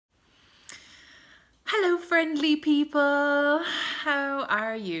friendly people, how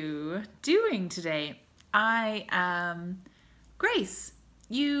are you doing today? I am Grace.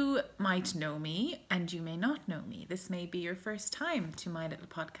 You might know me and you may not know me. This may be your first time to my little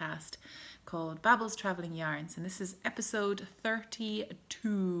podcast called Babbles Travelling Yarns, and this is episode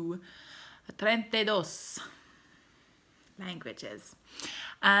 32. Languages.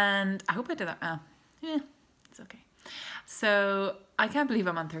 And I hope I did that well. Yeah, it's okay. So I can't believe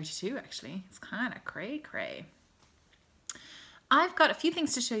I'm on 32 actually. It's kind of cray. I've got a few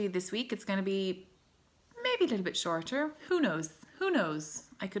things to show you this week. It's going to be maybe a little bit shorter. Who knows?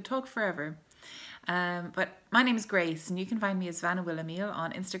 I could talk forever. But my name is Grace and you can find me as Vanna Willamille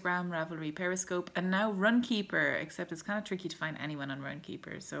on Instagram, Ravelry, Periscope, and now Runkeeper, except it's kind of tricky to find anyone on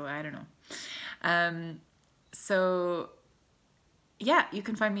Runkeeper, so I don't know. So yeah, you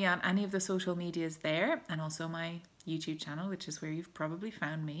can find me on any of the social medias there, and also my YouTube channel, which is where you've probably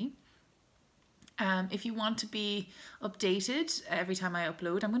found me. If you want to be updated every time I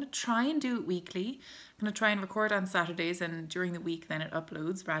upload, I'm going to try and do it weekly. I'm going to try and record on Saturdays, and during the week then it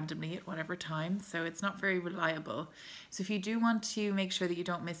uploads randomly at whatever time, so it's not very reliable. So if you do want to make sure that you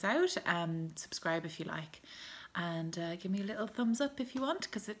don't miss out, subscribe if you like, and give me a little thumbs up if you want,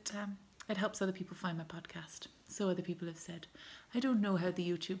 because it helps other people find my podcast. So other people have said. I don't know how the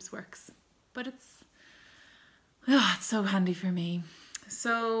YouTubes works, but it's so handy for me.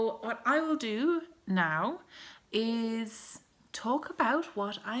 So what I will do now is talk about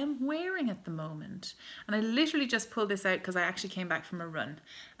what I am wearing at the moment. And I literally just pulled this out because I actually came back from a run.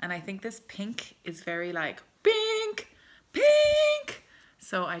 And I think this pink is very like, pink!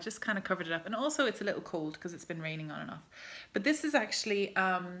 So I just kind of covered it up. And also it's a little cold because it's been raining on and off. But this is actually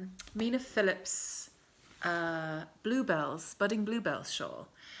Mina Phillips' budding bluebells shawl.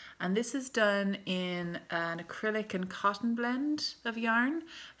 And this is done in an acrylic and cotton blend of yarn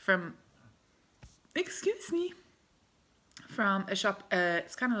from, from a shop.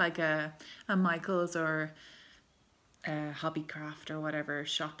 It's kind of like a Michael's or a Hobbycraft or whatever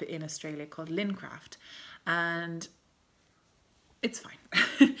shop in Australia called Lincraft. And it's fine.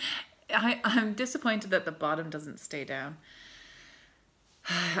 I'm disappointed that the bottom doesn't stay down.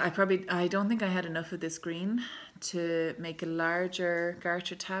 I don't think I had enough of this green to make a larger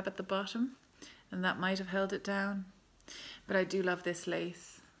garter tab at the bottom, and that might have held it down. But I do love this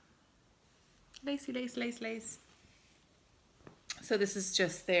lace. Lace. So this is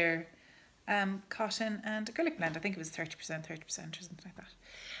just their cotton and acrylic blend. I think it was 30%, 30% or something like that.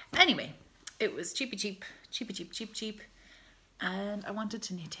 Anyway, it was cheap. And I wanted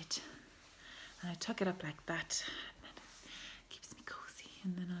to knit it. And I tuck it up like that. Keeps me cozy.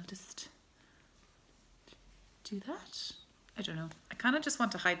 And then I'll just do that. I don't know. I kind of just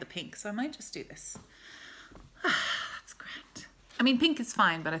want to hide the pink, so I might just do this. That's grand. I mean, pink is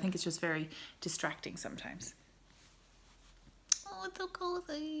fine, but I think it's just very distracting sometimes. Oh, it's so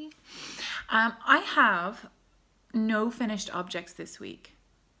cozy. I have no finished objects this week,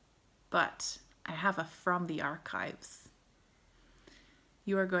 but I have a from the archives.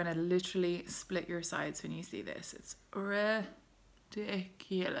 You are going to literally split your sides when you see this. It's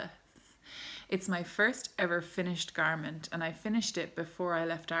ridiculous. It's my first ever finished garment, and I finished it before I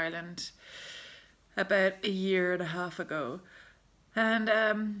left Ireland about a year and a half ago. And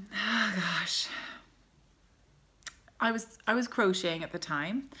oh gosh, I was crocheting at the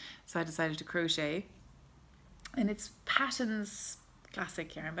time, so I decided to crochet, and it's Patton's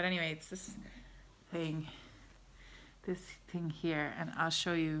classic yarn. But anyway, it's this thing here, and I'll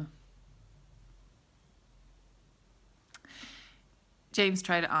show you. James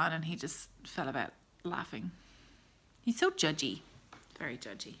tried it on and he just fell about laughing. He's so judgy. Very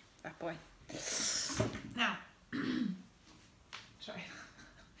judgy, that boy. Now, sorry.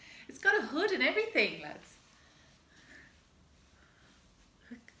 It's got a hood and everything, lads.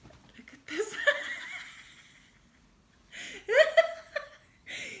 Look at this.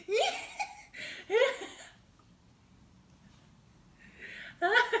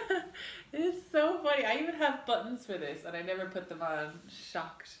 It's so funny. I even have buttons for this and I never put them on.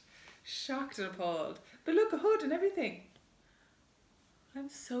 Shocked and appalled. But look, a hood and everything. I'm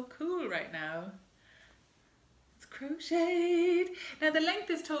so cool right now. It's crocheted. Now the length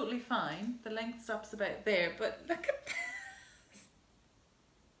is totally fine. The length stops about there, but look at this.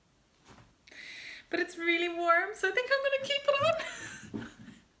 But it's really warm, so I think I'm gonna keep it on.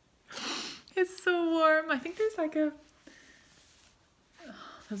 It's so warm. I think there's like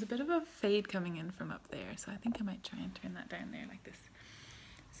there's a bit of a fade coming in from up there, so I think I might try and turn that down there like this.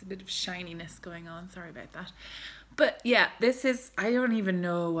 There's a bit of shininess going on, sorry about that. But yeah, this is, I don't even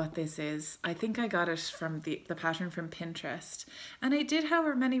know what this is. I think I got it from the pattern from Pinterest. And I did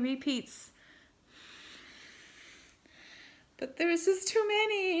however many repeats. but there was just too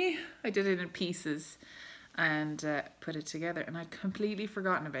many. I did it in pieces and put it together, and I'd completely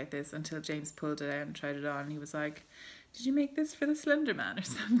forgotten about this until James pulled it out and tried it on. He was like, did you make this for the Slender Man or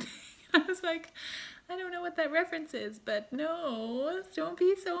something? I was like, I don't know what that reference is, but no, don't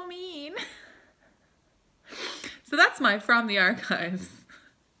be so mean. So that's my From the Archives.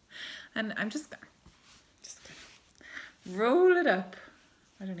 And I'm just gonna roll it up.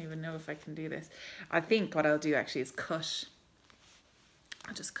 I don't even know if I can do this. I think what I'll do actually is cut.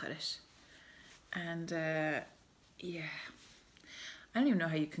 I'll just cut it. And yeah, I don't even know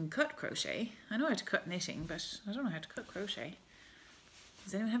how you can cut crochet. I know how to cut knitting, but I don't know how to cut crochet.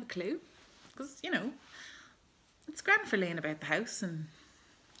 Does anyone have a clue? Because, you know, it's grand for laying about the house. And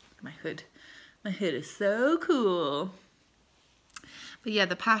my hood is so cool. But yeah,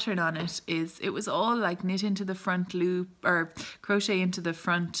 the pattern on it was all like knit into the front loop or crochet into the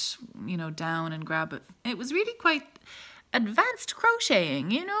front, you know, down and grab it. It was really quite advanced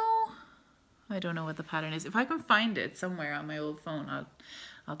crocheting, you know. I don't know what the pattern is. If I can find it somewhere on my old phone,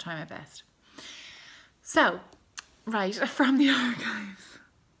 I'll try my best. So, right, From the Archives.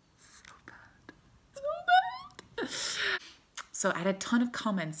 So bad. So I had a ton of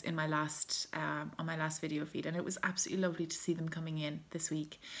comments in my last on my last video feed, and it was absolutely lovely to see them coming in this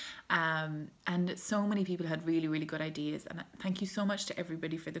week. And so many people had really, really good ideas, and thank you so much to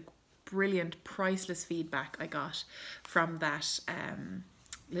everybody for the brilliant, priceless feedback I got from that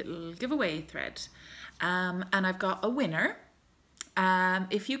little giveaway thread. And I've got a winner.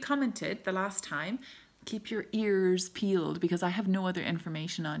 If you commented the last time, keep your ears peeled because I have no other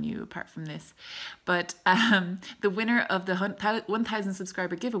information on you apart from this. But the winner of the 1000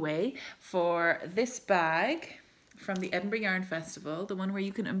 subscriber giveaway for this bag from the Edinburgh Yarn Festival, the one where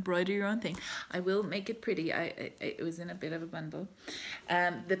you can embroider your own thing. I will make it pretty. It was in a bit of a bundle.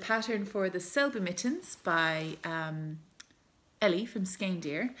 The pattern for the Selby Mittens by Ellie from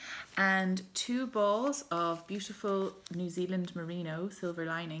Skein, and 2 balls of beautiful New Zealand merino silver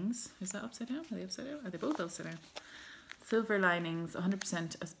linings. Is that upside down? Are they upside down? Are they both upside down? Silver linings,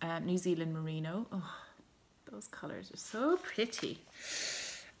 100% New Zealand merino. Oh, those colours are so pretty.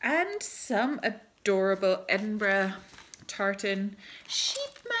 And some adorable Edinburgh tartan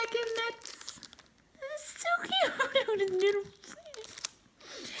sheep magnets. That's so cute.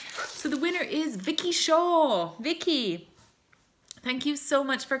 So the winner is Vicky Shaw. Vicky, thank you so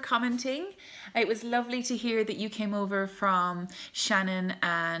much for commenting. It was lovely to hear that you came over from Shannon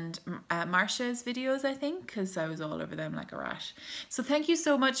and Marsha's videos, I think, because I was all over them like a rash. So thank you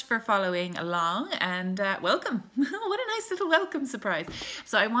so much for following along, and welcome. What a nice little welcome surprise.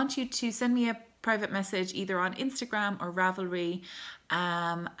 So I want you to send me a private message either on Instagram or Ravelry,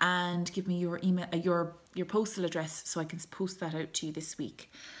 and give me your email, your postal address, so I can post that out to you this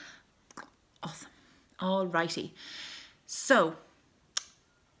week. Awesome. Alrighty. So,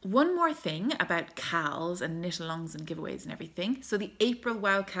 one more thing about KALS and knit-alongs and giveaways and everything. So the April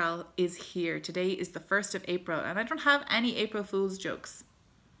WOWKAL is here. Today is the 1st of April, and I don't have any April Fool's jokes.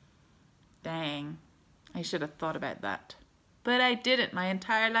 Dang, I should have thought about that. But I didn't. My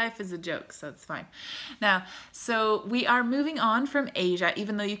entire life is a joke, so it's fine. Now, so we are moving on from Asia,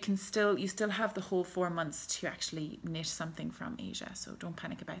 even though you still have the whole 4 months to actually knit something from Asia, so don't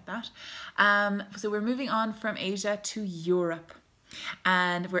panic about that. So we're moving on from Asia to Europe.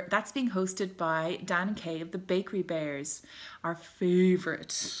 And that's being hosted by Dan and Kay of the Bakery Bears, our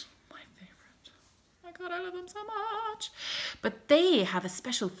favourite. God, I love them so much. But they have a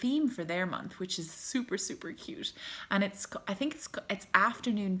special theme for their month, which is super, super cute. And I think it's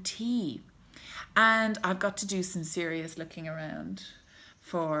afternoon tea. And I've got to do some serious looking around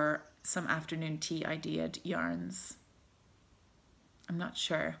for some afternoon tea ideaed yarns. I'm not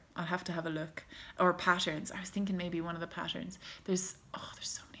sure. I'll have to have a look. Or patterns. I was thinking maybe one of the patterns. There's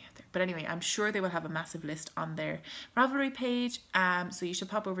so many out there. But anyway, I'm sure they will have a massive list on their Ravelry page. So you should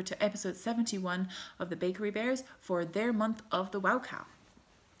pop over to episode 71 of the Bakery Bears for their month of the WOWKAL.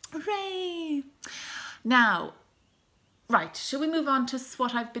 Hooray! Now, right, shall we move on to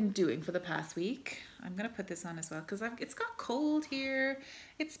what I've been doing for the past week? I'm going to put this on as well because it's got cold here.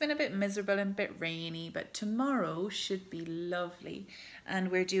 It's been a bit miserable and a bit rainy, but tomorrow should be lovely. And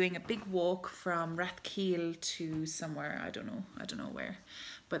we're doing a big walk from Rathkeil to somewhere, I don't know where.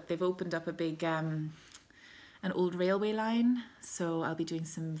 But they've opened up a big, an old railway line. So I'll be doing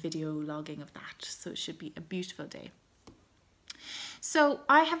some video logging of that. So it should be a beautiful day. So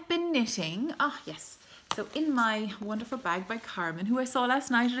I have been knitting, yes. So in my wonderful bag by Carmen, who I saw last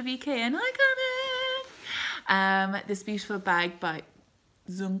night at a VKN. Hi Carmen! This beautiful bag by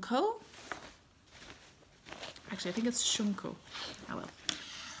Xuncow. Actually, I think it's Xuncow. Oh well.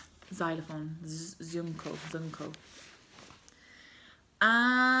 Xylophone. Xuncow.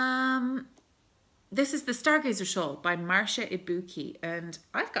 This is the StarGazer shawl by Marsha Ibuki, and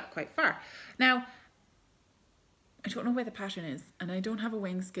I've got quite far. Now, I don't know where the pattern is, and I don't have a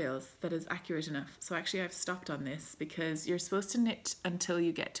weighing scales that is accurate enough. So actually I've stopped on this because you're supposed to knit until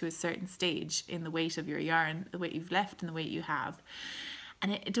you get to a certain stage in the weight of your yarn, the weight you've left and the weight you have.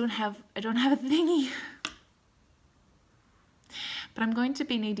 And I don't have a thingy. But I'm going to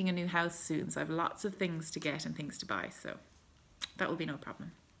be needing a new house soon, so I have lots of things to get and things to buy, so that will be no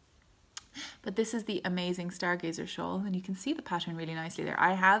problem. But this is the amazing StarGazer shawl, and you can see the pattern really nicely there.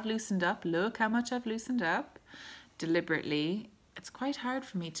 I have loosened up. Look how much I've loosened up deliberately. It's quite hard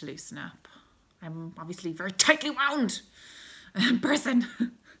for me to loosen up. I'm obviously very tightly wound person.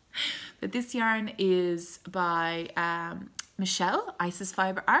 But this yarn is by Michelle, Isis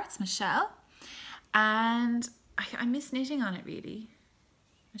Fibre Arts, Michelle. And I miss knitting on it, really.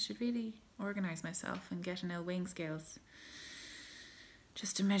 I should really organise myself and get an weighing scales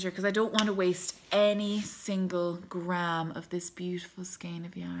just to measure, because I don't want to waste any single gram of this beautiful skein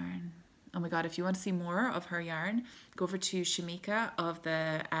of yarn. Oh my god, if you want to see more of her yarn, go over to Shamika of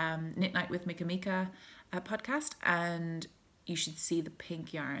the Knit Night with Mika Mika podcast, and you should see the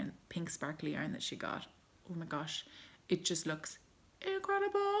pink yarn, pink sparkly yarn that she got. Oh my gosh, it just looks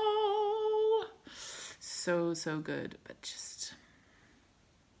incredible. So, so good, but just,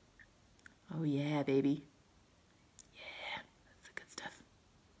 oh yeah, baby. Yeah, that's the good stuff.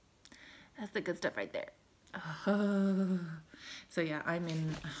 That's the good stuff right there. Oh. So yeah,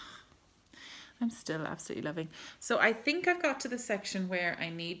 I'm still absolutely loving. So I think I've got to the section where I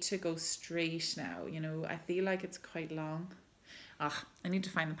need to go straight now. You know, I feel like it's quite long. I need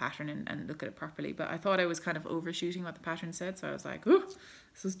to find the pattern and look at it properly. But I thought I was kind of overshooting what the pattern said. So I was like, oh,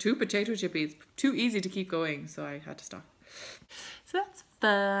 this is too potato chippy. It's too easy to keep going. So I had to stop. So that's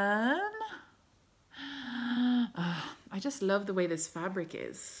fun. I just love the way this fabric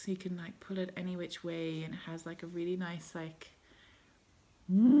is. You can like pull it any which way, and it has like a really nice like,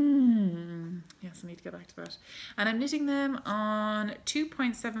 yes, I need to get back to that. And I'm knitting them on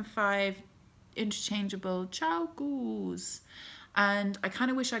 2.75 interchangeable chowgoos. And I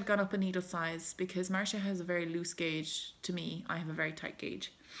kind of wish I'd gone up a needle size, because Marsha has a very loose gauge. To me, I have a very tight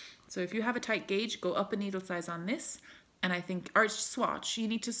gauge. So if you have a tight gauge, go up a needle size on this. And I think, or swatch, you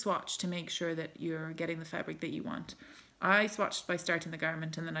need to swatch to make sure that you're getting the fabric that you want. I swatched by starting the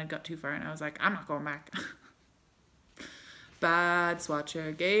garment, and then I got too far and I was like, I'm not going back. Bad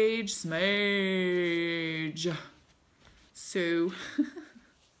swatcher, gauge smudge. So,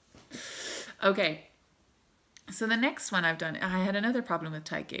 okay. So the next one I've done, I had another problem with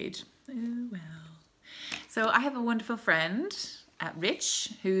tight gauge. Oh well. So I have a wonderful friend,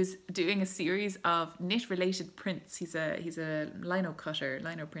 Rich, who's doing a series of knit-related prints. He's a lino cutter,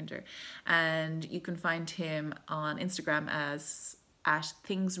 lino printer, and you can find him on Instagram as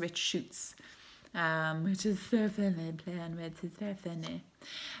 @thingsrichshoots. Which is so funny, playing with is very funny.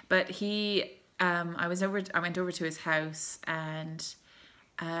 But he, I went over to his house, and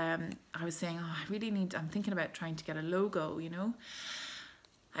I was saying, oh, I'm thinking about trying to get a logo, you know.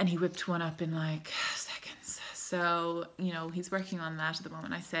 And he whipped one up in like seconds. So, you know, he's working on that at the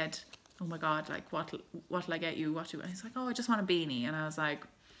moment. I said, oh my god, like what'll I get you? And he's like, oh, I just want a beanie. And I was like,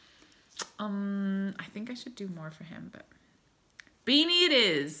 I think I should do more for him, but beanie it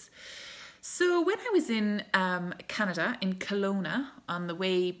is. So when I was in Canada, in Kelowna, on the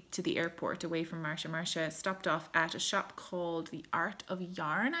way to the airport away from Marsha stopped off at a shop called The Art of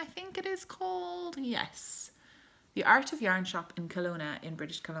Yarn, I think it is called. Yes. The Art of Yarn shop in Kelowna in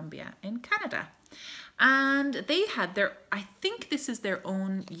British Columbia in Canada. And they had I think this is their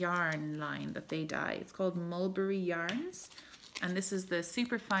own yarn line that they dye. It's called Mulberry Yarns. And this is the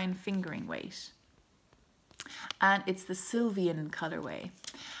super fine fingering weight. And it's the Sylvian Colourway.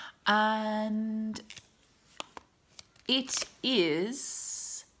 And it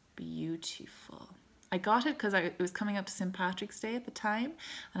is beautiful. I got it because it was coming up to St. Patrick's Day at the time,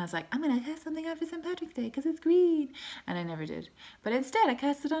 and I was like, I'm gonna cast something on for St. Patrick's Day because it's green, and I never did. But instead I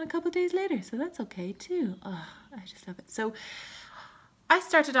cast it on a couple of days later, so that's okay too. Oh, I just love it. So I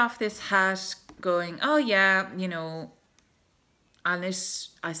started off this hat going, oh yeah, you know, I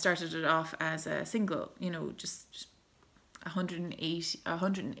started it off as a single, you know, just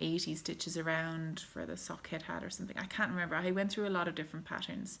 180 stitches around for the socket hat or something. I can't remember. I went through a lot of different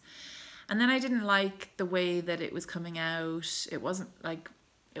patterns. And then I didn't like the way that it was coming out. It wasn't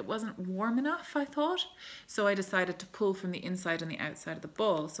warm enough, I thought. So I decided to pull from the inside and the outside of the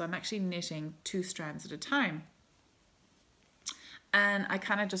ball. So I'm actually knitting 2 strands at a time. And I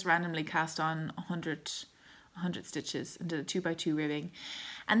kind of just randomly cast on 100 100 stitches and did a 2x2 ribbing.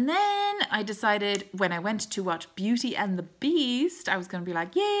 And then I decided when I went to watch Beauty and the Beast, I was going to be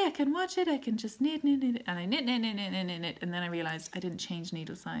like, yay, I can watch it. I can just knit. And I knit. And then I realized I didn't change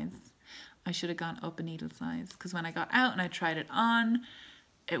needle size. I should have gone up a needle size, because when I got out and I tried it on,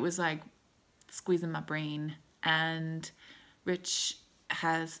 it was like squeezing my brain. And Rich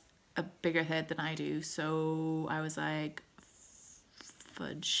has a bigger head than I do, so I was like,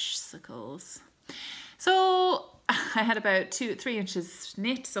 fudge-sicles. So I had about 2-3 inches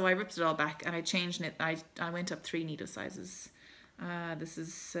knit, so I ripped it all back and I changed knit. I went up 3 needle sizes. This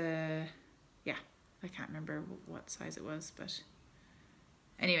is, yeah, I can't remember what size it was, but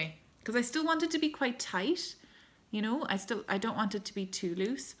anyway, because I still want it to be quite tight, you know, I don't want it to be too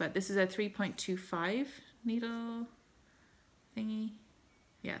loose, but this is a 3.25 needle thingy.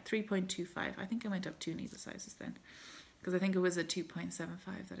 Yeah, 3.25. I think I went up 2 needle sizes then, because I think it was a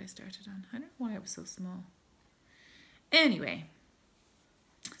 2.75 that I started on. I don't know why it was so small. Anyway,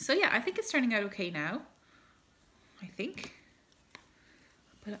 so yeah, I think it's turning out okay now. I think.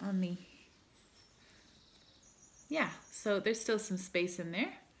 Put it on me. Yeah, so there's still some space in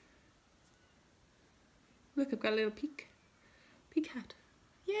there. Look, I've got a little peak hat.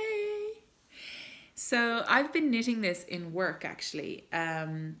 Yay! So I've been knitting this in work, actually.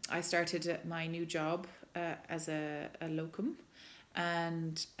 I started my new job as a locum,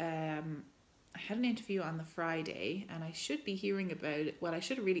 and I had an interview on the Friday, and I should be hearing about it. Well,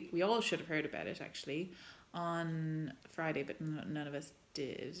 we all should have heard about it actually on Friday, but none of us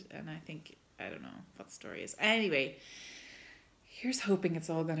did. And I think, I don't know what the story is. Anyway, here's hoping it's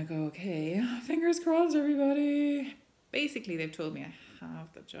all gonna go okay. Fingers crossed, everybody. Basically, they've told me I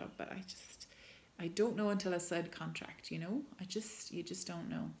have the job, but I don't know until I sign a contract, you know? You just don't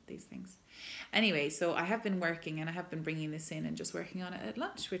know these things. Anyway, so I have been working, and I have been bringing this in and just working on it at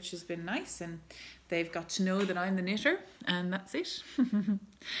lunch, which has been nice, and they've got to know that I'm the knitter, and that's it.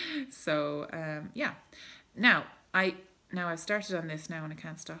 So, yeah. Now I've started on this now and I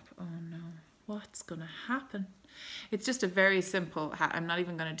can't stop. Oh no, what's gonna happen? It's just a very simple hat. I'm not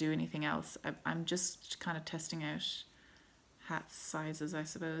even gonna do anything else. I'm just kind of testing out hat sizes, I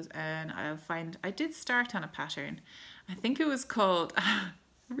suppose, and I did start on a pattern. I think it was called, a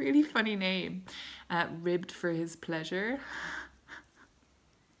really funny name, Ribbed for His Pleasure.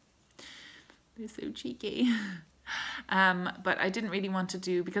 They're so cheeky. But I didn't really want to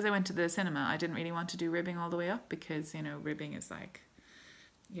do, because I went to the cinema, I didn't really want to do ribbing all the way up, because, you know, ribbing is like,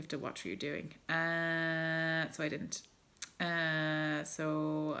 you have to watch what you're doing. So I didn't.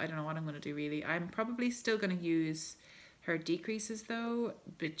 So I don't know what I'm going to do really. I'm probably still going to use her decreases though,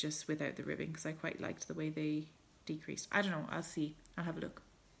 but just without the ribbing, because I quite liked the way they decreased. I don't know, I'll see. I'll have a look.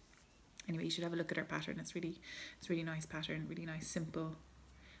 Anyway, you should have a look at her pattern. It's really nice pattern, really nice, simple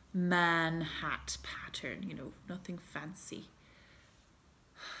man hat pattern, you know, nothing fancy.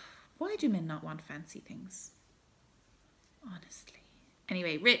 Why do men not want fancy things? Honestly.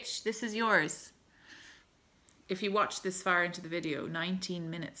 Anyway, Rich, this is yours. If you watch this far into the video, 19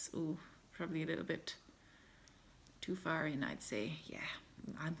 minutes. Ooh, probably a little bit too far in, I'd say. Yeah,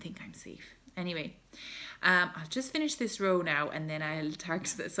 I think I'm safe. Anyway, I'll just finish this row now, and then I'll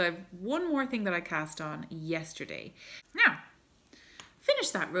target this. So I have one more thing that I cast on yesterday. Now,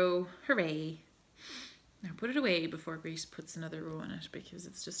 finish that row. Hooray. Now put it away before Grace puts another row on it, because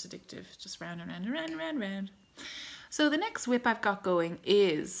it's just addictive. Just round and round and round and round and round. So the next whip I've got going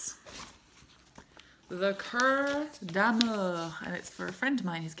is the Coeur D'Amour, and it's for a friend of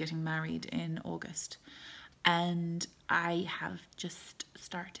mine who's getting married in August, and I have just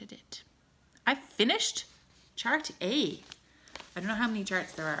started it. I finished chart A. I don't know how many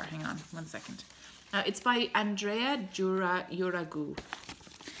charts there are. Hang on 1 second. It's by Andrea Jurgrau,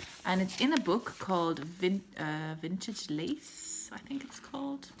 and it's in a book called Vintage Lace, I think it's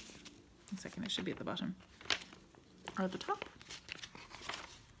called. 1 second, it should be at the bottom or at the top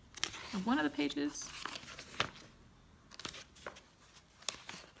of one of the pages.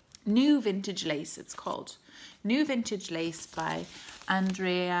 New Vintage Lace, it's called. New Vintage Lace by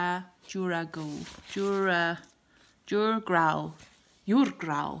Andrea Jurgrau,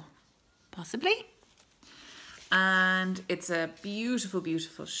 possibly. And it's a beautiful,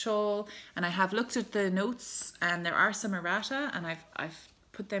 beautiful shawl. And I have looked at the notes, and there are some errata, and I've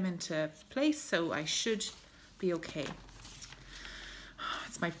put them into place, so I should be okay.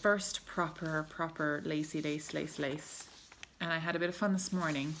 It's my first proper lacy lace. And I had a bit of fun this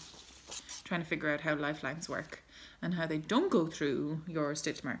morning trying to figure out how lifelines work and how they don't go through your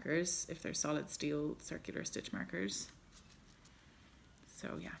stitch markers if they're solid steel circular stitch markers.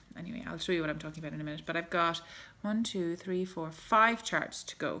 So yeah, anyway, I'll show you what I'm talking about in a minute. But I've got 1, 2, 3, 4, 5 charts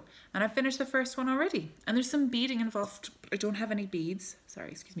to go. And I've finished the first one already. And there's some beading involved. I don't have any beads. Sorry,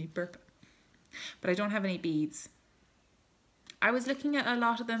 excuse me, burp. But I don't have any beads. I was looking at a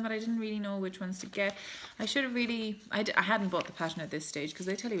lot of them, but I didn't really know which ones to get. I should have really, I hadn't bought the pattern at this stage because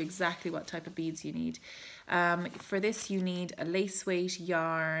they tell you exactly what type of beads you need. For this you need a lace weight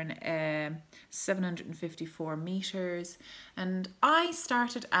yarn, 754 meters. And I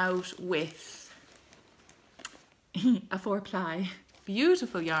started out with a 4-ply,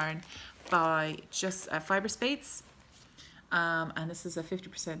 beautiful yarn by just Fibre Spates. And this is a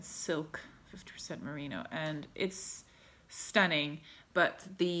 50% silk, 50% merino, and it's stunning, but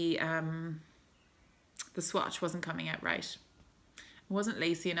the swatch wasn't coming out right. It wasn't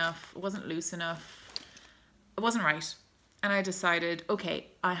lacy enough, it wasn't loose enough, it wasn't right. And I decided, okay,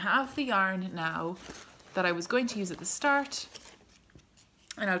 I have the yarn now that I was going to use at the start,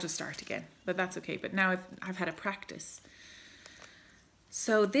 and I'll just start again, but that's okay. But now I've had a practice.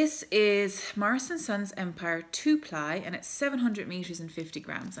 So this is Marsha & Sons Empire 2-ply, and it's 700 meters and 50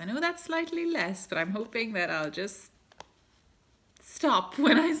 grams. I know that's slightly less, but I'm hoping that I'll just stop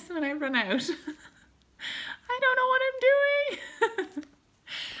when I run out. I don't know what I'm doing.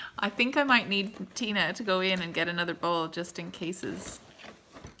 I think I might need Tina to go in and get another bowl just in cases.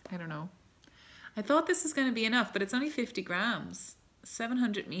 I don't know. I thought this was going to be enough, but it's only 50 grams.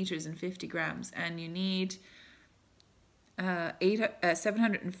 700 meters and 50 grams, and you need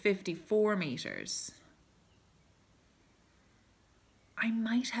 754 meters. I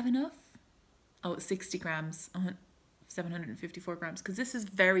might have enough. Oh, 60 grams. 754 grams, because this is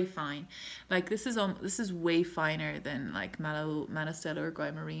very fine. Like this is way finer than like Myyarnstoryco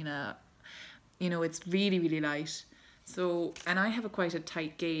or Marina. You know, it's really, really light. So, and I have quite a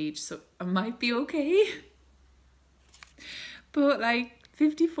tight gauge, so I might be okay. But like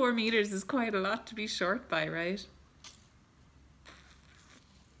 54 meters is quite a lot to be short by, right?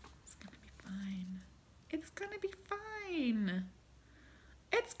 It's gonna be fine. It's gonna be fine.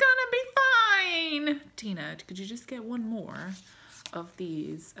 It's gonna be fine. Tina, could you just get one more of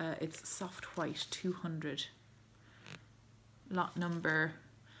these? It's soft white 200. Lot number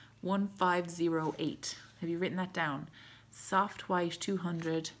 1508. Have you written that down? Soft white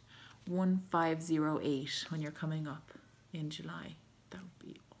 200 1508 when you're coming up in July. That would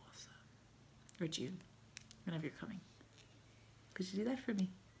be awesome. Or June, whenever you're coming. Could you do that for me?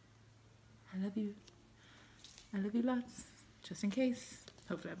 I love you. I love you lots. Just in case.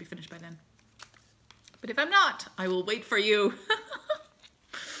 Hopefully I'll be finished by then. But if I'm not, I will wait for you.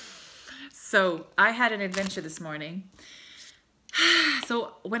 So I had an adventure this morning.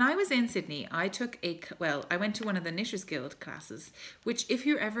 So when I was in Sydney, I took I went to one of the Knitters Guild classes, which if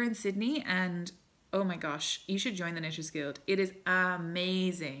you're ever in Sydney, and oh my gosh, you should join the Knitters Guild. It is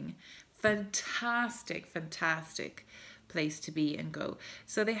amazing. Fantastic, fantastic place to be and go.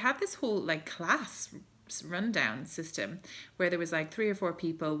 So they had this whole like class rundown system where there was like 3 or 4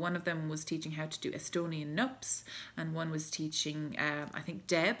 people. One of them was teaching how to do Estonian nups, and one was teaching I think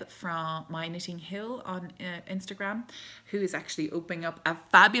Deb from My Knitting Hill on Instagram, who is actually opening up a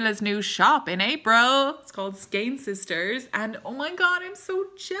fabulous new shop in April. It's called Skein Sisters, and oh my god, I'm so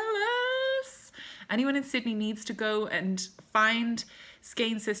jealous. Anyone in Sydney needs to go and find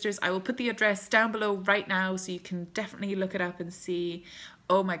Skein Sisters. I will put the address down below right now so you can definitely look it up and see.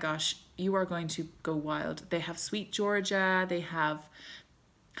 Oh my gosh, you are going to go wild. They have Sweet Georgia, they have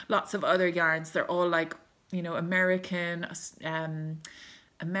lots of other yarns. They're all like, you know, American, I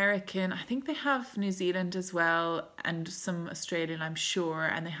think they have New Zealand as well, and some Australian, I'm sure,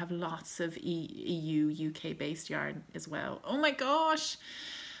 and they have lots of EU, UK based yarn as well. Oh my gosh.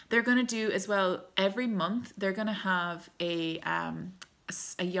 They're going to do as well, every month, they're going to have a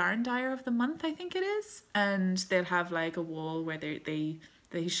yarn dyer of the month, I think it is, and they'll have like a wall where they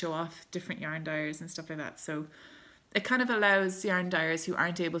show off different yarn dyers and stuff like that. So it kind of allows yarn dyers who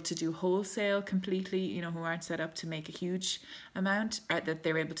aren't able to do wholesale completely, you know, who aren't set up to make a huge amount, or that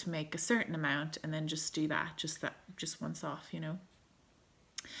they're able to make a certain amount and then just do that, just once off, you know.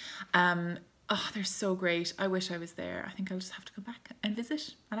 Oh, they're so great. I wish I was there. I think I'll just have to go back and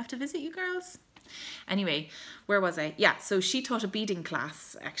visit. I'll have to visit you girls. Anyway, where was I? Yeah, so she taught a beading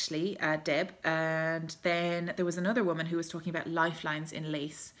class, actually, Deb, and then there was another woman who was talking about lifelines in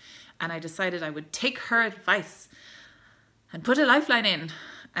lace, and I decided I would take her advice and put a lifeline in.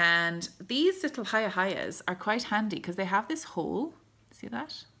 And these little hayas are quite handy because they have this hole. See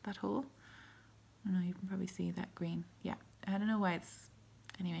that? That hole? I don't know, you can probably see that green. Yeah, I don't know why it's...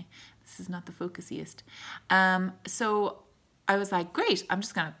 Anyway, this is not the focusest. So I was like, great, I'm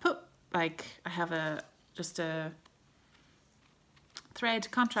just going to put... Like I have just a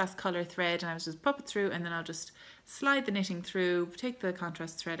thread, contrast color thread, and I was just pop it through, and then I'll just slide the knitting through, take the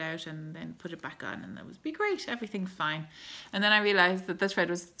contrast thread out, and then put it back on, and that would be great. Everything's fine. And then I realized that the thread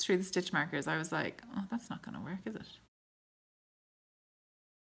was through the stitch markers. I was like, oh, that's not going to work, is it?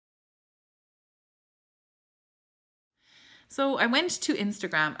 So I went to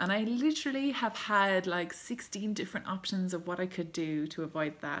Instagram, and I literally have had like 16 different options of what I could do to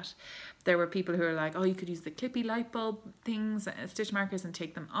avoid that. There were people who were like, oh, you could use the clippy light bulb things, stitch markers, and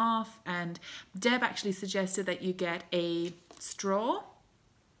take them off. And Deb actually suggested that you get a straw.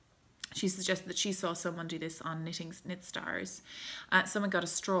 She suggested that she saw someone do this on Knit Stars. Someone got a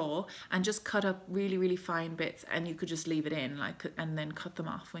straw and just cut up really, really fine bits, and you could just leave it in, like, and then cut them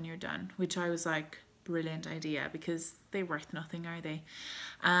off when you're done, which I was like, brilliant idea, because they're worth nothing, are they?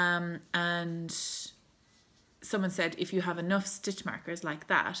 And someone said if you have enough stitch markers like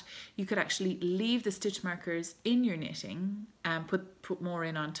that, you could actually leave the stitch markers in your knitting and put more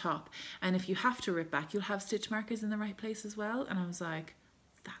in on top, and if you have to rip back, you'll have stitch markers in the right place as well. And I was like,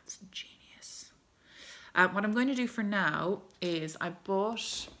 that's genius. What I'm going to do for now is I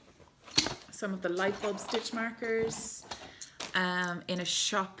bought some of the light bulb stitch markers in a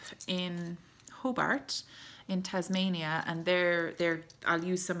shop in Hobart in Tasmania, and I'll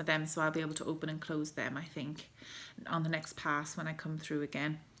use some of them, so I'll be able to open and close them, I think, on the next pass when I come through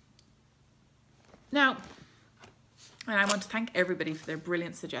again. Now, and I want to thank everybody for their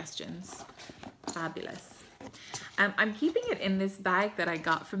brilliant suggestions. Fabulous. I'm keeping it in this bag that I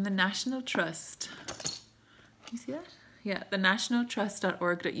got from the National Trust. Can you see that? Yeah, the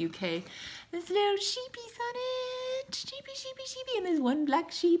nationaltrust.org.uk. There's little sheepies on it. Sheepy, sheepy, sheepy, and there's one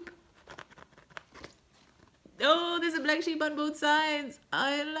black sheep. Oh, there's a black sheep on both sides.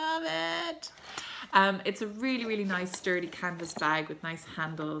 I love it. It's a really, really nice sturdy canvas bag with nice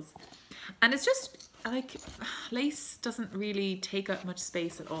handles. And it's just like, lace doesn't really take up much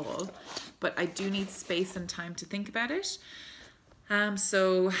space at all, but I do need space and time to think about it.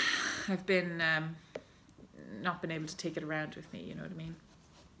 So I've been not been able to take it around with me, you know what I mean?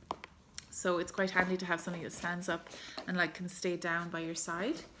 So it's quite handy to have something that stands up and like can stay down by your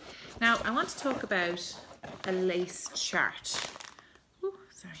side. Now I want to talk about a lace chart. Ooh,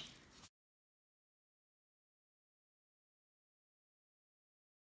 sorry.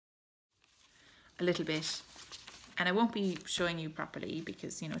 A little bit, and I won't be showing you properly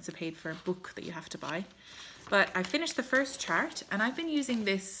because, you know, it's a paid for book that you have to buy. But I finished the first chart, and I've been using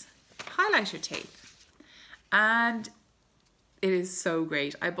this highlighter tape, and it is so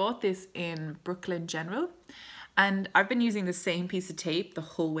great. I bought this in Brooklyn General, and I've been using the same piece of tape the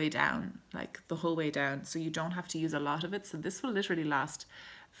whole way down, like the whole way down, so you don't have to use a lot of it. So this will literally last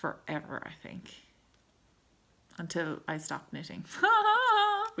forever, I think, until I stop knitting,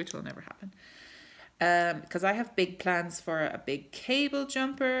 which will never happen. Because I have big plans for a big cable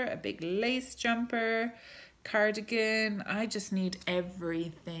jumper, a big lace jumper, cardigan. I just need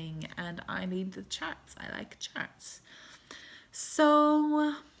everything, and I need the charts. I like charts.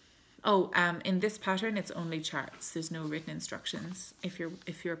 So, in this pattern, it's only charts. There's no written instructions. If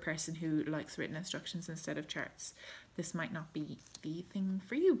you're a person who likes written instructions instead of charts, this might not be the thing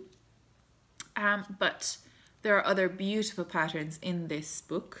for you. But there are other beautiful patterns in this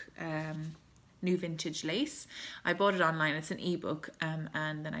book. New Vintage Lace. I bought it online. It's an ebook, and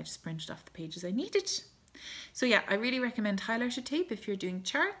then I just printed off the pages I needed. So yeah, I really recommend highlighter tape if you're doing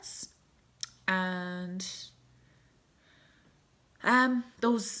charts. And I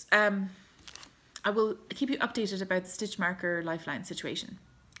will keep you updated about the stitch marker lifeline situation,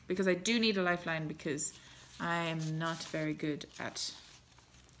 because I do need a lifeline, because I'm not very good at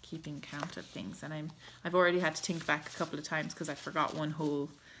keeping count of things, and I've already had to think back a couple of times because I forgot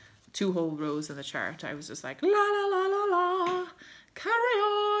two whole rows of the chart. I was just like, la la la la la, carry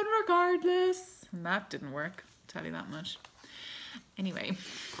on regardless, and that didn't work, I'll tell you that much. Anyway,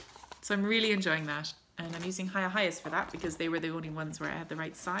 so I'm really enjoying that, and I'm using Hiya-Hiya's for that because they were the only ones where I had the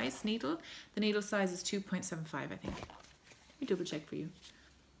right size needle. The needle size is 2.75, I think. Let me double check for you.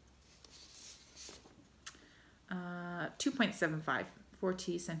 2.75,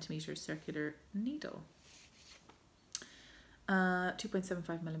 40 centimeter circular needle.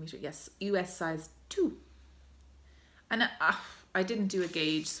 2.75 millimeter, yes, US size 2. And I didn't do a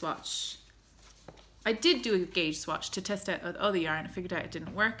gauge swatch. I did do a gauge swatch to test out other yarn. I figured out it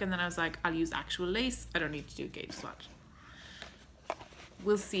didn't work, and then I was like, I'll use actual lace. I don't need to do a gauge swatch.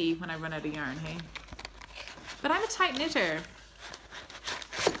 We'll see when I run out of yarn, hey? But I'm a tight knitter.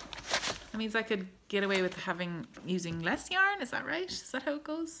 That means I could get away with using less yarn. Is that right? Is that how it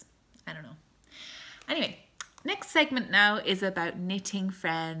goes? I don't know. Anyway. Next segment now is about knitting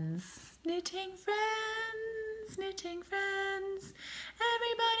friends. Knitting friends. friends, knitting friends.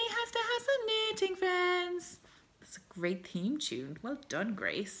 Everybody has to have some knitting friends. That's a great theme tune. Well done,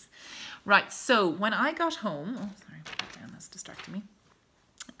 Grace. Right, so when I got home, oh sorry, put that down, that's distracting me.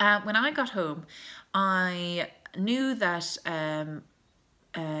 When I got home, I knew that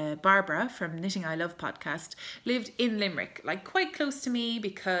Barbara from Knitting I Love podcast lived in Limerick, like quite close to me,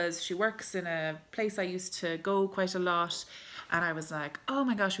 because she works in a place I used to go quite a lot. And I was like, oh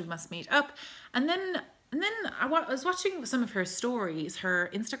my gosh, we must meet up. And then I was watching some of her stories, her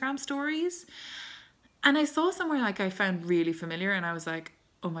Instagram stories, and I saw somewhere like I found really familiar, and I was like,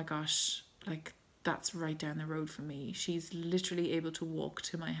 oh my gosh, like that's right down the road from me. She's literally able to walk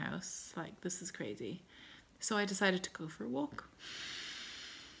to my house. Like, this is crazy. So I decided to go for a walk.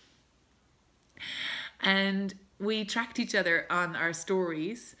 And we tracked each other on our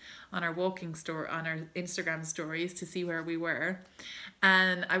stories, on our on our Instagram stories, to see where we were.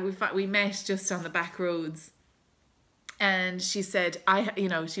 And we met just on the back roads. And she said,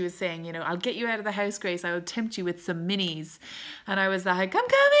 she was saying, I'll get you out of the house, Grace. I will tempt you with some minis. And I was like, I'm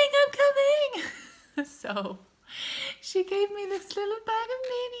coming. So she gave me this little bag of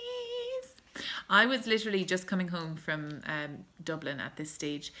minis. I was literally just coming home from Dublin at this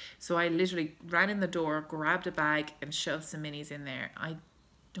stage. So I literally ran in the door, grabbed a bag and shoved some minis in there. I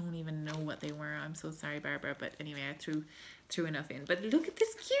don't even know what they were. I'm so sorry, Barbara. But anyway, I threw enough in. But look at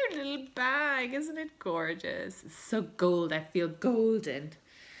this cute little bag. Isn't it gorgeous? It's so gold. I feel golden.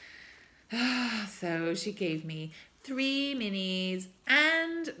 So she gave me 3 minis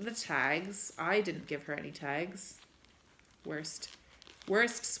and the tags. I didn't give her any tags. Worst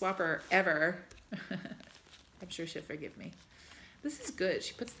swapper ever. I'm sure she'll forgive me. This is good.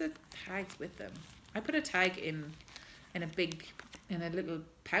 She puts the tags with them. I put a tag in a little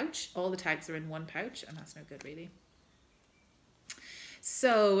pouch. All the tags are in one pouch, and that's no good really.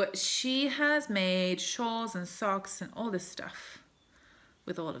 So she has made shawls and socks and all this stuff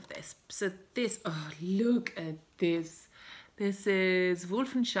with all of this. So this, oh, look at this. This is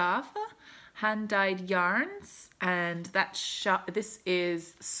Wolfenschafe hand-dyed yarns, and this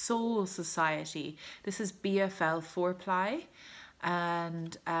is Soul Society. This is BFL 4-ply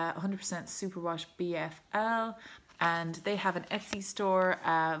and 100% superwash BFL, and they have an Etsy store,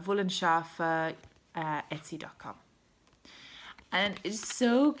 Wolfenschafe, Etsy.com. And it's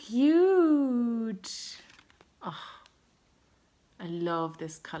so cute. Oh, I love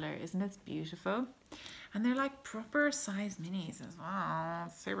this color. Isn't it beautiful? And they're like proper size minis as well.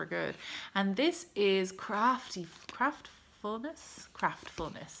 Super good. And this is Craftfulness.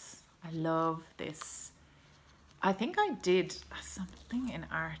 I love this. I think I did something in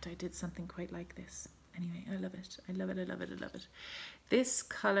art. I did something quite like this. Anyway, I love it. I love it. I love it. I love it. This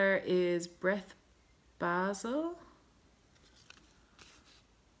color is Breath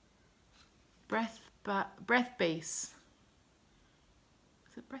Base.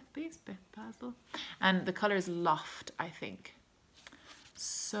 Is it Breath Base? Breath Basil? And the color is Loft, I think.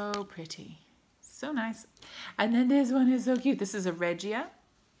 So pretty. So nice. And then this one is so cute. This is a Regia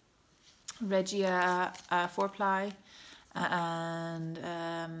 4-ply. And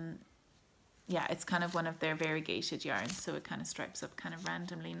yeah, it's kind of one of their variegated yarns. So it kind of stripes up kind of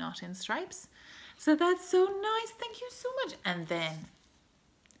randomly, not in stripes. So that's so nice. Thank you so much. And then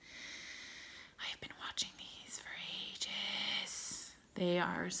I've been watching these for ages. They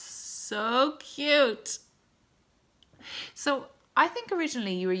are so cute. So I think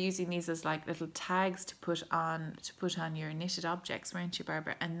originally you were using these as like little tags to put on your knitted objects, weren't you,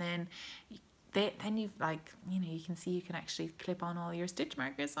 Barbara? And then you've like, you can see you can actually clip on all your stitch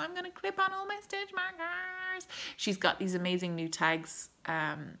markers. So I'm going to clip on all my stitch markers. She's got these amazing new tags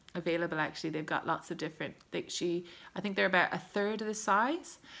available. Actually, they've got lots of different, I think they're about 1/3 of the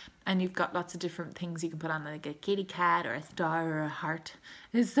size, and you've got lots of different things you can put on, like a kitty cat or a star or a heart.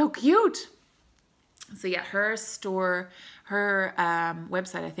 It's so cute. So yeah, her store, her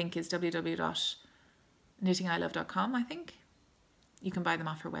website, I think, is www.knittingilove.com, I think. You can buy them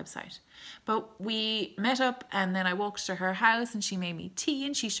off her website. But we met up, and then I walked to her house and she made me tea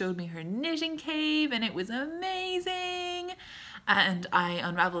and she showed me her knitting cave, and it was amazing. And I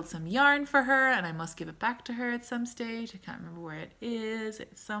unraveled some yarn for her, and I must give it back to her at some stage. I can't remember where it is.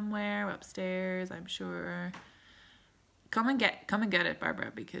 It's somewhere upstairs, I'm sure. Come and get it,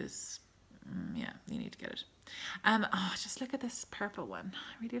 Barbara, because yeah, you need to get it. Oh, just look at this purple one.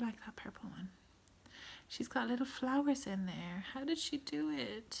 I really like that purple one. She's got little flowers in there. How did she do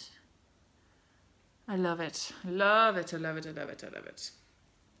it? I love it. Love it. I love it. I love it. I love it.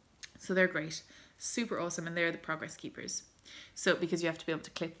 So they're great. Super awesome. And they're the progress keepers. So because you have to be able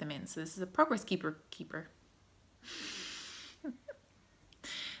to clip them in. So this is a progress keeper.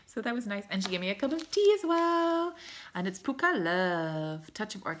 So that was nice. And she gave me a cup of tea as well. And it's KnittingILove.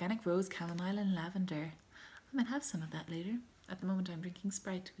 Touch of organic rose, chamomile and lavender. I might have some of that later. At the moment I'm drinking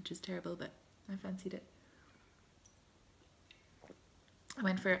Sprite, which is terrible, but I fancied it. I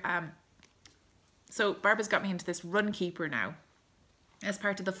went for, so Barbara's got me into this Run Keeper now, as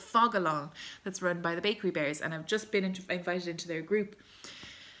part of the Fog Along that's run by the Bakery Bears, and I've just been invited into their group.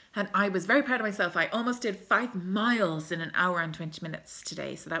 And I was very proud of myself. I almost did 5 miles in an hour and 20 minutes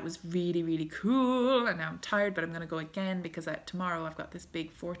today. So that was really, really cool. And now I'm tired, but I'm going to go again because tomorrow I've got this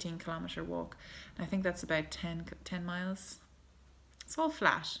big 14-kilometer walk. And I think that's about 10 miles. It's all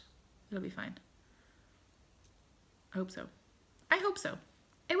flat. It'll be fine. I hope so. I hope so.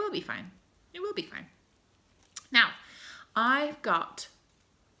 It will be fine. It will be fine. Now, I've got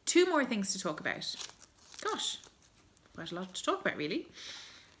 2 more things to talk about. Gosh, quite a lot to talk about, really.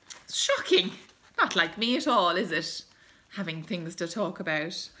 Shocking. Not like me at all, is it? Having things to talk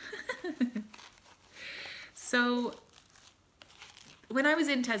about. So when I was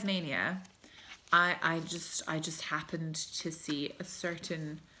in Tasmania, I just happened to see a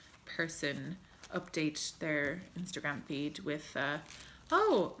certain person update their Instagram feed with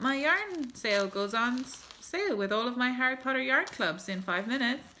oh, my yarn sale goes on sale with all of my Harry Potter yarn clubs in 5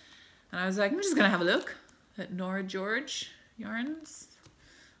 minutes. And I was like, I'm just gonna have a look at Norah Yarns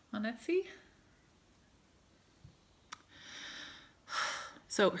on Etsy.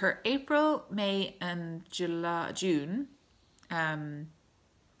 So her April, May and June Harry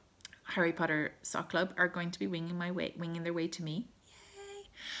Potter sock club are going to be winging their way to me. Yay!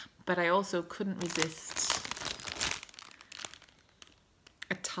 But I also couldn't resist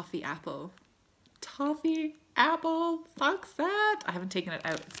a toffee apple. Toffee apple sock set. I haven't taken it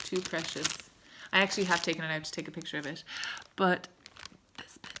out. It's too precious. I actually have taken it out to take a picture of it, but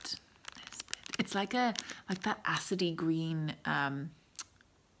this bit. It's like that acidy green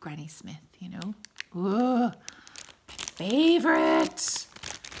Granny Smith, you know. Ooh, my favorite.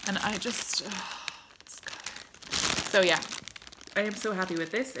 And I just, this color. So yeah, I am so happy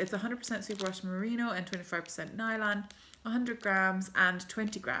with this. It's 100% superwash merino and 25% nylon, 100 grams and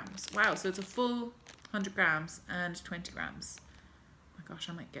 20 grams. Wow, so it's a full 100 grams and 20 grams. Oh my gosh,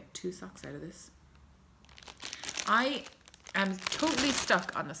 I might get 2 socks out of this. I am totally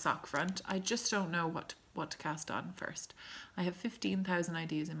stuck on the sock front. I just don't know what to cast on first. I have 15,000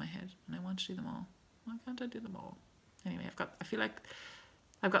 ideas in my head and I want to do them all. Why can't I do them all? Anyway, I feel like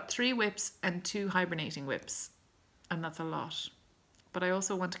I've got 3 whips and 2 hibernating whips, and that's a lot. But I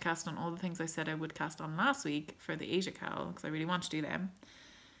also want to cast on all the things I said I would cast on last week for the Asia KAL, because I really want to do them.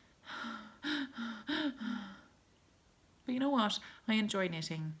 But you know what? I enjoy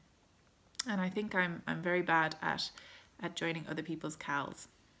knitting, and I think I'm very bad at joining other people's KALs.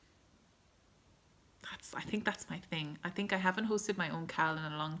 I think that's my thing. I think I haven't hosted my own KAL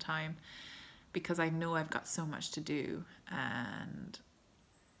in a long time because I know I've got so much to do, and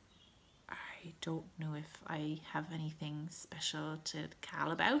I don't know if I have anything special to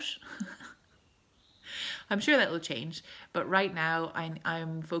KAL about. I'm sure that will change, but right now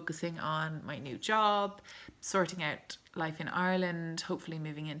I'm focusing on my new job, sorting out life in Ireland, hopefully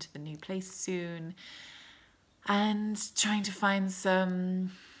moving into the new place soon, and trying to find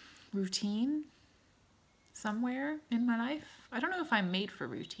some routine somewhere in my life. I don't know if I'm made for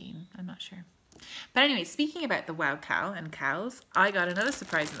routine, I'm not sure. But anyway, speaking about the WOWKAL and KALS, I got another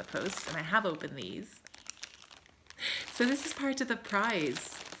surprise in the post, and I have opened these. So this is part of the prize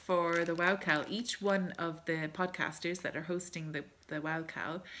for the WOWKAL. Each one of the podcasters that are hosting the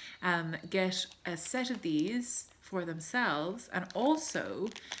WOWKAL get a set of these for themselves, and also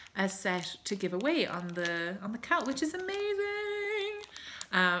a set to give away on the KAL, which is amazing.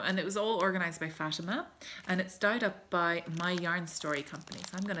 And it was all organized by Fatima, and it's dyed up by Myyarnstoryco.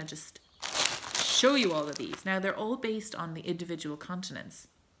 So I'm gonna just show you all of these. Now they're all based on the individual continents.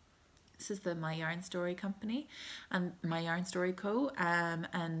 This is the Myyarnstoryco and Myyarnstoryco,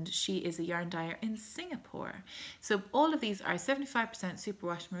 and she is a yarn dyer in Singapore. So all of these are 75%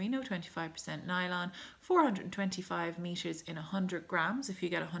 superwash merino, 25% nylon, 425 meters in 100 grams if you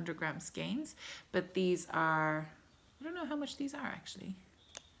get 100 gram skeins. But these are, I don't know how much these are actually.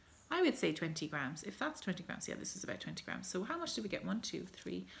 I would say 20 grams. If that's 20 grams, yeah, this is about 20 grams. So how much did we get? 1, 2,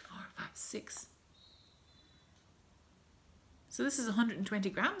 3, 4, 5, 6. So this is 120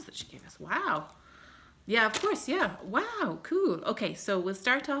 grams that she gave us. Wow. Yeah, of course. Yeah. Wow. Cool. Okay. So we'll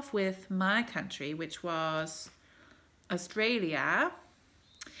start off with my country, which was Australia.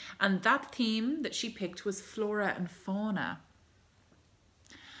 And that theme that she picked was flora and fauna.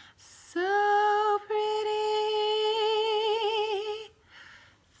 So pretty.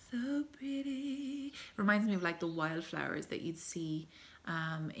 So pretty. Reminds me of like the wildflowers that you'd see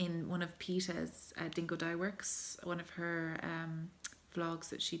in one of Peta's Dingo Dye Works, one of her vlogs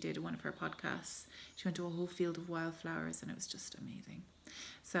that she did, one of her podcasts. She went to a whole field of wildflowers and it was just amazing.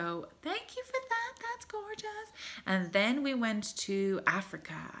 So thank you for that, that's gorgeous. And then we went to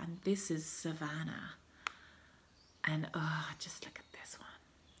Africa, and this is Savannah. And oh, just look at this one.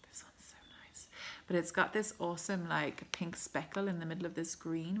 This one's so nice. But it's got this awesome like pink speckle in the middle of this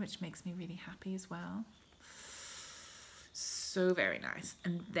green, which makes me really happy as well. So very nice.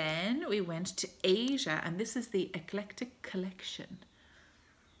 And then we went to Asia, and this is the Eclectic Collection.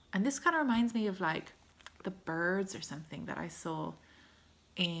 And this kind of reminds me of like the birds or something that I saw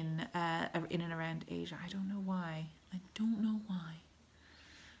in and around Asia. I don't know why. I don't know why.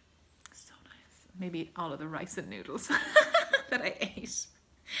 So nice. Maybe all of the rice and noodles that I ate.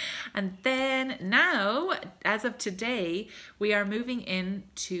 And then now, as of today, we are moving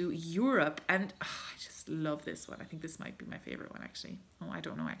into Europe, and oh, I just love this one. I think this might be my favorite one actually. Oh, I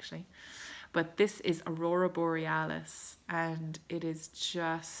don't know actually. But this is Aurora Borealis, and it is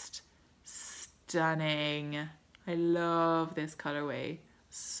just stunning. I love this colorway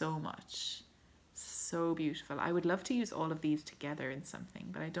so much. So beautiful. I would love to use all of these together in something,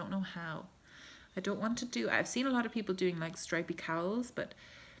 but I don't know how. I don't want to do, I've seen a lot of people doing like stripy cowls, but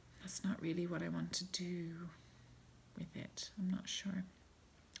that's not really what I want to do with it. I'm not sure.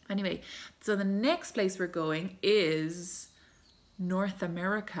 Anyway, so the next place we're going is North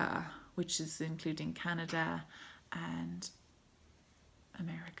America, which is including Canada and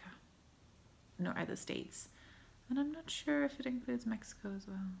America. No, the States. And I'm not sure if it includes Mexico as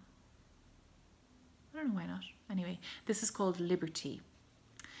well. I don't know why not. Anyway, this is called Liberty.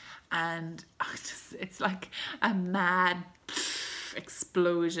 And it's like a mad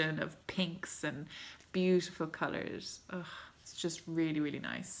explosion of pinks and beautiful colors. Ugh, it's just really, really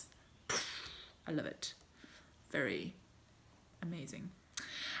nice. I love it. Very amazing.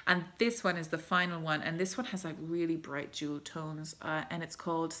 And this one is the final one, and this one has like really bright jewel tones, and it's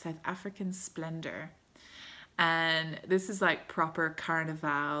called South African Splendor. And this is like proper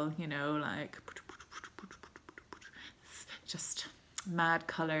carnival, you know, like just mad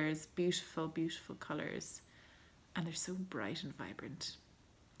colors, beautiful, beautiful colors, and they're so bright and vibrant,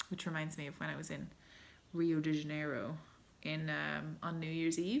 which reminds me of when I was in Rio de Janeiro on New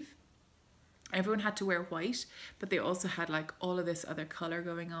Year's Eve. Everyone had to wear white, but they also had like all of this other color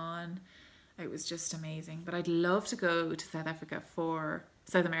going on. It was just amazing. But I'd love to go to South America for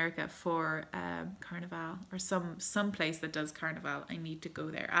Carnival, or some place that does Carnival. I need to go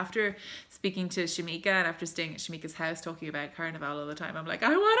there. After speaking to Shamika and after staying at Shamika's house talking about Carnival all the time, I'm like,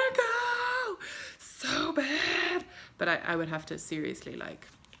 I want to go so bad. But I would have to seriously like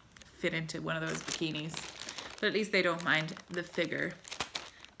fit into one of those bikinis. But at least they don't mind the figure,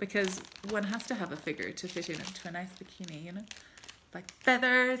 because one has to have a figure to fit into a nice bikini, you know? Like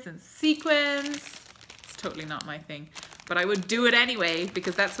feathers and sequins. It's totally not my thing. But I would do it anyway,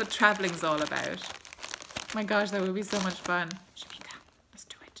 because that's what traveling's all about. My gosh, that would be so much fun. Shamika, let's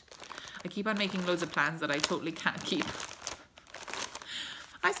do it. I keep on making loads of plans that I totally can't keep.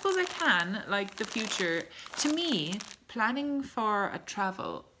 I suppose I can, like the future. To me, planning for a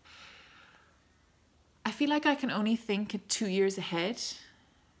travel, I feel like I can only think 2 years ahead.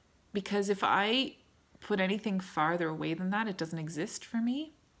 Because if I put anything farther away than that, it doesn't exist for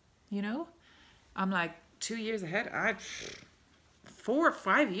me, you know? I'm like 2 years ahead. 4 or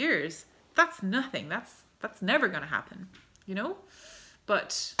 5 years, that's nothing. That's never going to happen, you know?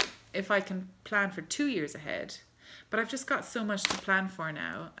 But if I can plan for 2 years ahead, but I've just got so much to plan for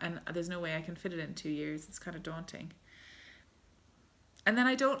now, and there's no way I can fit it in 2 years. It's kind of daunting. And then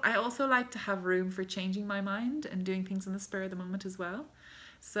I also like to have room for changing my mind and doing things on the spur of the moment as well.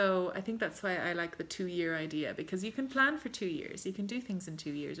 So I think that's why I like the 2 year idea, because you can plan for 2 years. You can do things in 2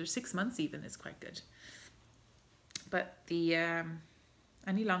 years, or 6 months even is quite good. But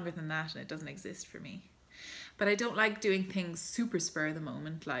any longer than that, and it doesn't exist for me. But I don't like doing things super spur of the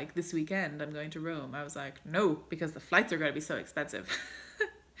moment, like this weekend I'm going to Rome. I was like, no, because the flights are going to be so expensive.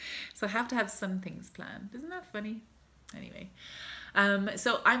 So I have to have some things planned. Isn't that funny? Anyway.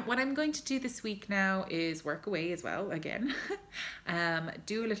 So what I'm going to do this week now is work away as well again.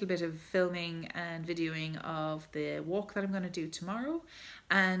 Do a little bit of filming and videoing of the walk that I'm going to do tomorrow,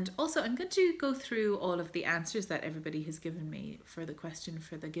 and also I'm going to go through all of the answers that everybody has given me for the question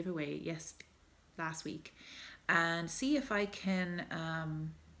for the giveaway last week, and see if I can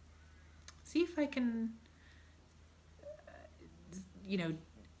you know,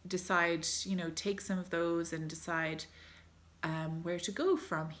 decide, you know, take some of those and decide where to go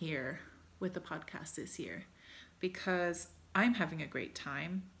from here with the podcast this year, because I'm having a great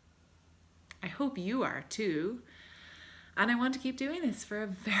time. I hope you are too. And I want to keep doing this for a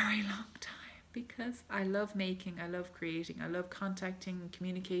very long time because I love making, I love creating, I love contacting and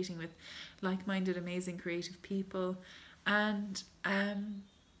communicating with like-minded, amazing, creative people. And I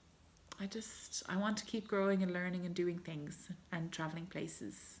want to keep growing and learning and doing things and traveling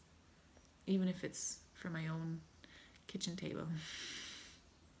places, even if it's for my own kitchen table.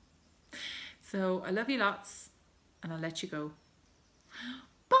 So I love you lots, and I'll let you go.